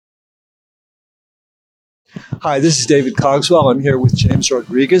Hi, this is David Cogswell. I'm here with James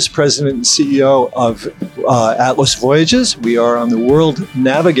Rodriguez, President and CEO of Atlas Voyages. We are on the World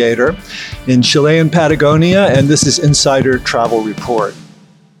Navigator in Chilean Patagonia, and this is Insider Travel Report.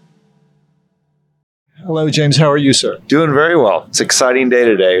 Hello, James. How are you, sir? Doing very well. It's an exciting day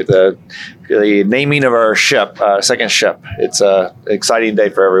today. The naming of our ship, second ship. It's an exciting day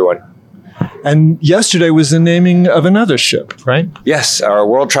for everyone. And yesterday was the naming of another ship, right? Yes, our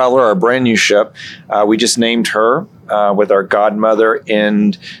World Traveler, our brand new ship. We just named her with our godmother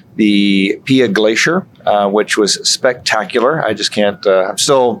in the Pia Glacier, which was spectacular. I just can't, I'm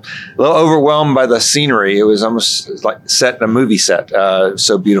still a little overwhelmed by the scenery. It was almost like set in a movie set.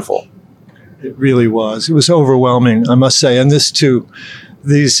 So beautiful. It really was. It was overwhelming, I must say. And this too,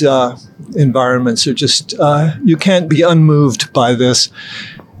 these environments are just, you can't be unmoved by this.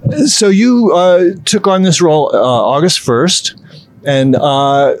 So you took on this role August 1st, and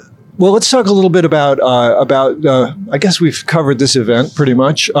well, let's talk a little bit about. I guess we've covered this event pretty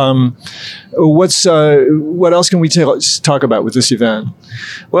much. What else can we talk about with this event?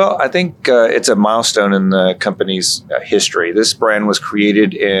 Well, I think it's a milestone in the company's history. This brand was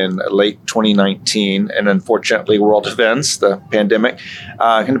created in late 2019, and unfortunately, world events, the pandemic,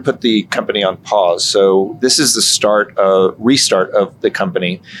 going to put the company on pause. So this is the restart of the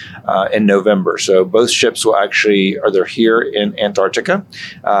company in November. So both ships will they're here in Antarctica,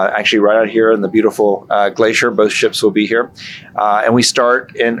 actually right out here in the beautiful glacier. Both ships will be here, and we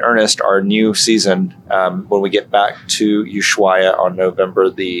start in earnest our new season when we get back to Ushuaia on November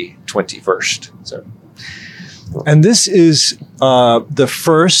the 21st. So, and this is the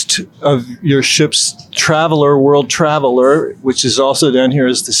first of your ship's World Traveler, which is also down here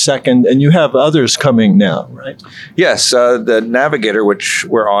as the second, and you have others coming now, right? Yes, the Navigator, which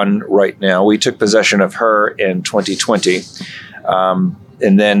we're on right now, we took possession of her in 2020,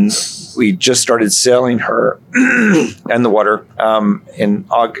 and then we just started sailing her in the water in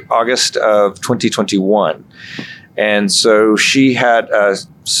August of 2021. And so she had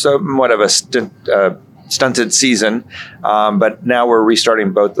somewhat of a stunted season, but now we're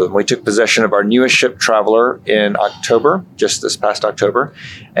restarting both of them. We took possession of our newest ship, Traveler, in October, just this past October.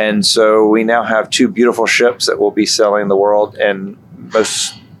 And so we now have two beautiful ships that will be sailing the world in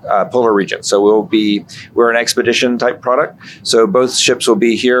most polar region. So we're an expedition type product. So both ships will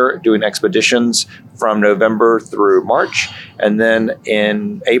be here doing expeditions from November through March. And then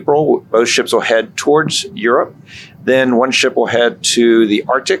in April, both ships will head towards Europe. Then one ship will head to the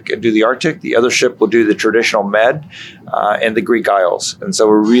Arctic and do the Arctic. The other ship will do the traditional Med and the Greek Isles. And so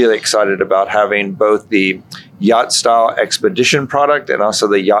we're really excited about having both the yacht style expedition product and also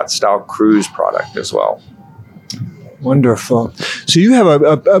the yacht style cruise product as well. Wonderful. So you have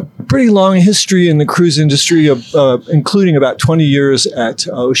a pretty long history in the cruise industry, including about 20 years at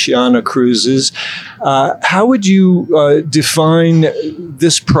Oceania Cruises. How would you define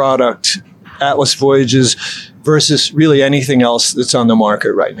this product, Atlas Voyages, versus really anything else that's on the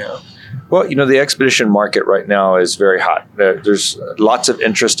market right now? Well, the expedition market right now is very hot. There's lots of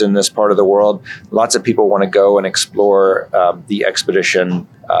interest in this part of the world. Lots of people want to go and explore the expedition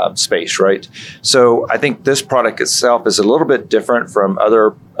space, right? So I think this product itself is a little bit different from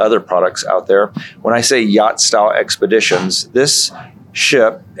other products out there. When I say yacht style expeditions, this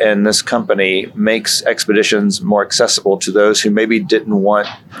ship and this company makes expeditions more accessible to those who maybe didn't want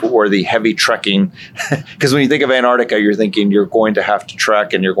or the heavy trekking. Because when you think of Antarctica, you're thinking you're going to have to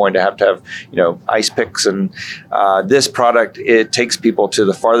trek and you're going to have ice picks. And this product, it takes people to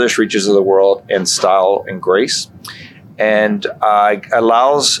the farthest reaches of the world in style and grace, and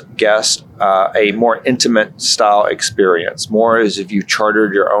allows guests a more intimate style experience, more as if you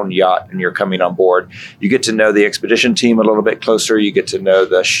chartered your own yacht and you're coming on board. You get to know the expedition team a little bit closer. You get to know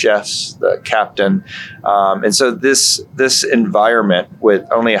the chefs, the captain. And so this environment with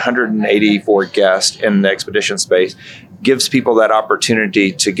only 184 guests in the expedition space gives people that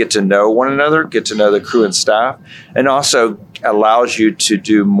opportunity to get to know one another, get to know the crew and staff, and also allows you to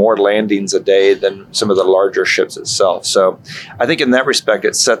do more landings a day than some of the larger ships itself. So I think in that respect,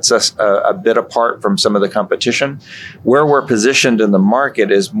 it sets us a bit apart from some of the competition. Where we're positioned in the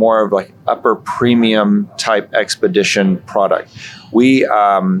market is more of like upper premium type expedition product. We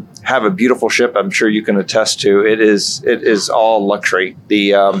have a beautiful ship. I'm sure you can attest to. It is all luxury.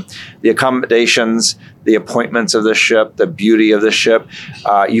 The accommodations, the appointments of the ship, the beauty of the ship,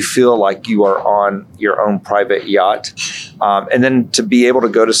 you feel like you are on your own private yacht. And then to be able to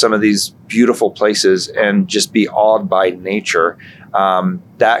go to some of these beautiful places and just be awed by nature,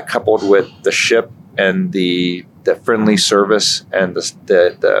 that coupled with the ship and the friendly service and the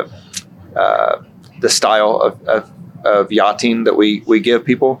style of of yachting that we give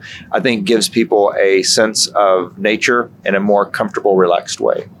people, I think gives people a sense of nature in a more comfortable, relaxed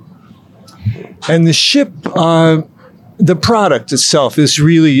way. And the ship, the product itself is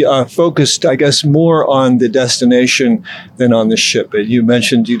really focused, I guess, more on the destination than on the ship. You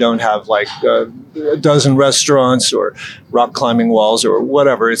mentioned you don't have like a dozen restaurants or rock climbing walls or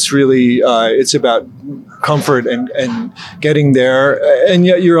whatever. It's really, it's about comfort and getting there. And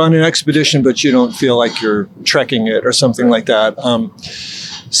yet you're on an expedition, but you don't feel like you're trekking it or something like that.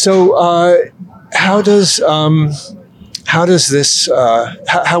 How does this,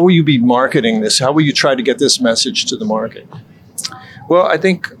 how will you be marketing this? How will you try to get this message to the market? Well, I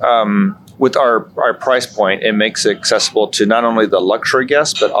think with our price point, it makes it accessible to not only the luxury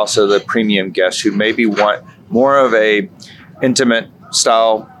guests, but also the premium guests who maybe want more of a intimate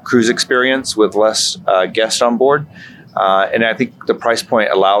style cruise experience with less guests on board. And I think the price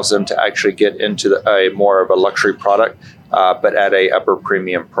point allows them to actually get into a more of a luxury product, but at a upper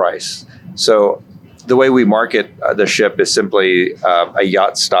premium price. So the way we market the ship is simply a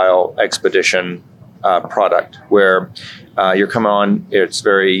yacht-style expedition product where you're coming on, it's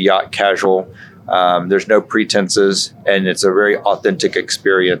very yacht casual, there's no pretenses, and it's a very authentic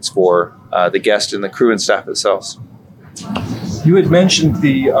experience for the guest and the crew and staff themselves. You had mentioned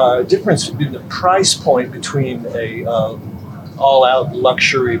the difference in the price point between a all-out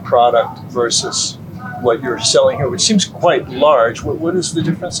luxury product versus what you're selling here, which seems quite large. What is the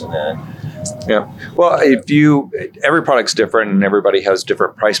difference in that? Yeah. Well, every product's different and everybody has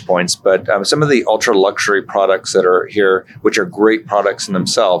different price points, but some of the ultra luxury products that are here, which are great products in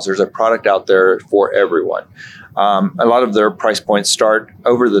themselves, there's a product out there for everyone. A lot of their price points start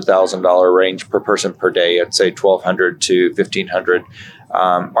over the $1,000 range per person per day at say $1,200 to $1,500.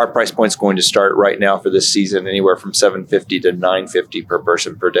 Our price point is going to start right now for this season anywhere from $750 to $950 per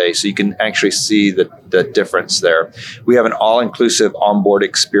person per day. So you can actually see the difference there. We have an all-inclusive onboard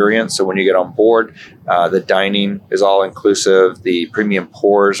experience. So when you get on board, the dining is all-inclusive. The premium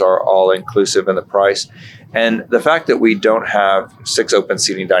pours are all-inclusive in the price. And the fact that we don't have 6 open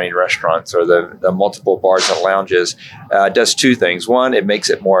seating dining restaurants or the multiple bars and lounges does 2 things. One, it makes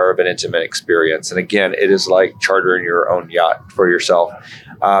it more of an intimate experience. And again, it is like chartering your own yacht for yourself.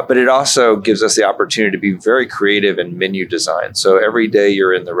 But it also gives us the opportunity to be very creative in menu design. So every day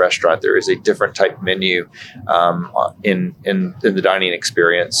you're in the restaurant, there is a different type menu in the dining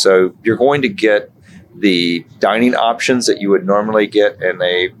experience. So you're going to get the dining options that you would normally get in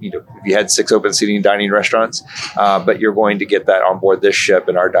if you had 6 open seating dining restaurants, but you're going to get that on board this ship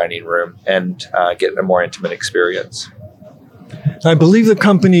in our dining room and get a more intimate experience. I believe the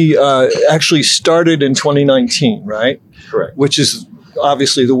company actually started in 2019, right? Correct. Which is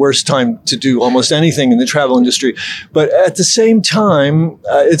obviously the worst time to do almost anything in the travel industry. But at the same time,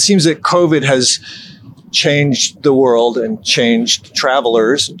 it seems that COVID has changed the world and changed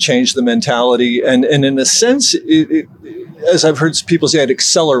travelers, and changed the mentality. And in a sense, it, as I've heard people say, it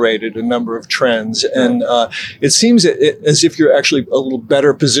accelerated a number of trends. And it seems as if you're actually a little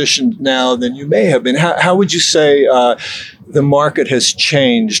better positioned now than you may have been. How would you say the market has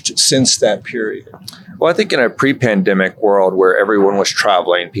changed since that period? Well, I think in a pre-pandemic world where everyone was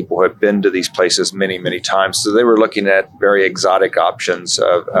traveling, people had been to these places many, many times. So they were looking at very exotic options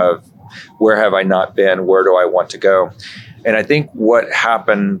of where have I not been? Where do I want to go? And I think what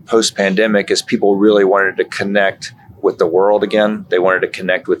happened post-pandemic is people really wanted to connect with the world again. They wanted to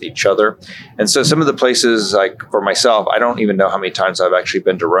connect with each other. And so some of the places, like for myself, I don't even know how many times I've actually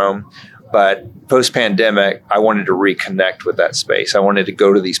been to Rome. But post-pandemic, I wanted to reconnect with that space. I wanted to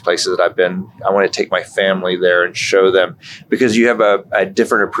go to these places that I've been. I want to take my family there and show them, because you have a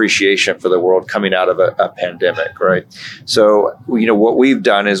different appreciation for the world coming out of a pandemic, right? So, what we've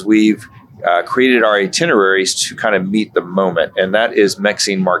done is we've created our itineraries to kind of meet the moment. And that is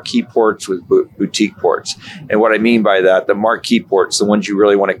mixing marquee ports with boutique ports. And what I mean by that, the marquee ports, the ones you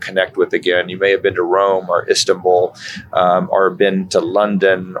really want to connect with again. You may have been to Rome or Istanbul, or been to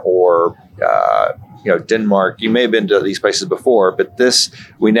London or Denmark. You may have been to these places before, but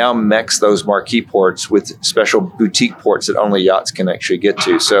we now mix those marquee ports with special boutique ports that only yachts can actually get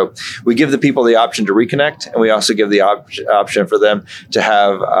to. So we give the people the option to reconnect, and we also give the option for them to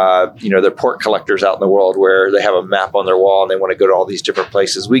have, their port collectors out in the world where they have a map on their wall and they want to go to all these different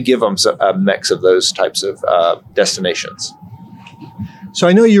places. We give them a mix of those types of destinations. So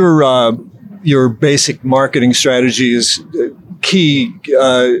I know your basic marketing strategy is key.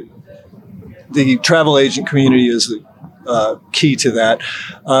 The travel agent community is the key to that.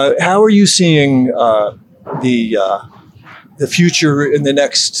 How are you seeing the future in the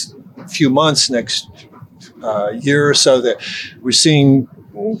next few months, next year or so? That we're seeing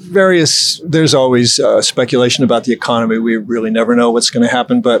there's always speculation about the economy. We really never know what's going to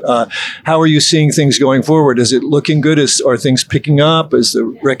happen. But how are you seeing things going forward? Is it looking good? Are things picking up? Is the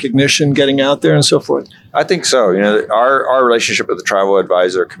recognition getting out there and so forth? I think so. Our relationship with the travel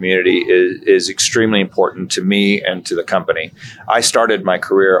advisor community is extremely important to me and to the company. I started my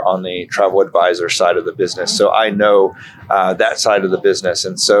career on the travel advisor side of the business, so I know that side of the business.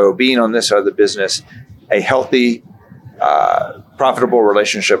 And so being on this side of the business, a healthy, profitable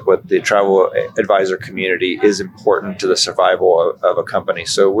relationship with the travel advisor community is important to the survival of a company.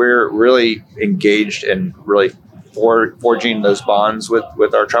 So we're really engaged in really forging those bonds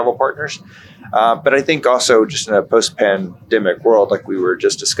with our travel partners. But I think also just in a post-pandemic world, like we were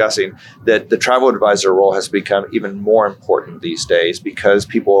just discussing, that the travel advisor role has become even more important these days because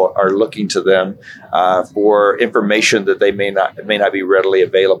people are looking to them for information that they may not be readily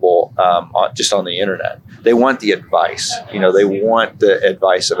available just on the internet. They want the advice. They want the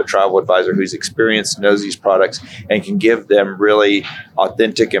advice of a travel advisor who's experienced, knows these products, and can give them really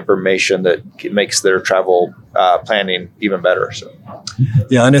authentic information that makes their travel planning even better. So.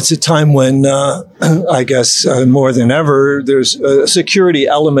 Yeah, and it's a time when I guess more than ever, there's a security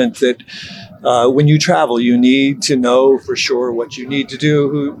element that when you travel, you need to know for sure what you need to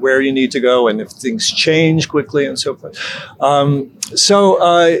do, where you need to go, and if things change quickly and so forth.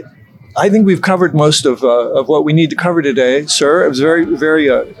 I think we've covered most of what we need to cover today, sir. It was very, very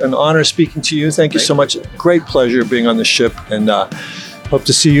an honor speaking to you. Thank you so much. Great pleasure being on the ship, and hope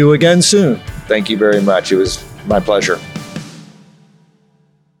to see you again soon. Thank you very much. It was my pleasure.